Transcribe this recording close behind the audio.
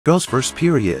Girl's first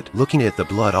period. Looking at the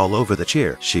blood all over the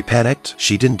chair, she panicked.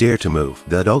 She didn't dare to move.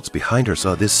 The adults behind her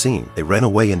saw this scene. They ran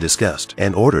away in disgust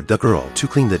and ordered the girl to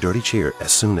clean the dirty chair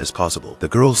as soon as possible. The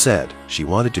girl said she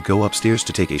wanted to go upstairs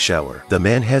to take a shower. The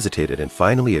man hesitated and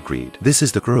finally agreed. This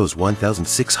is the girl's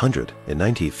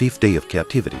 1695th day of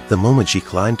captivity. The moment she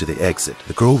climbed to the exit,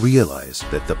 the girl realized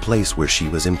that the place where she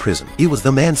was imprisoned, it was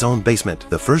the man's own basement.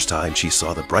 The first time she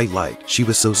saw the bright light, she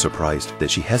was so surprised that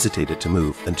she hesitated to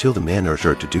move until the man urged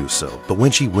her to do so. But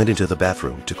when she went into the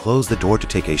bathroom to close the door to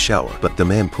take a shower, but the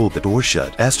man pulled the door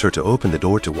shut, asked her to open the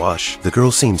door to wash. The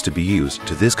girl seems to be used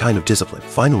to this kind of discipline,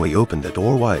 finally opened the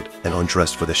door wide and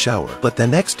undressed for the shower. But the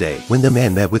next day, when the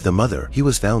man met with the mother, he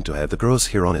was found to have the girl's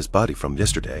hair on his body from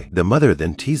yesterday. The mother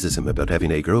then teases him about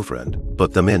having a girlfriend,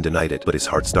 but the man denied it. But his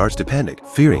heart starts to panic,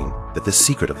 fearing that the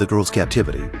secret of the girl's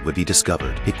captivity would be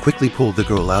discovered. He quickly pulled the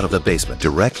girl out of the basement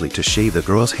directly to shave the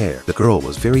girl's hair. The girl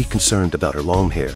was very concerned about her long hair,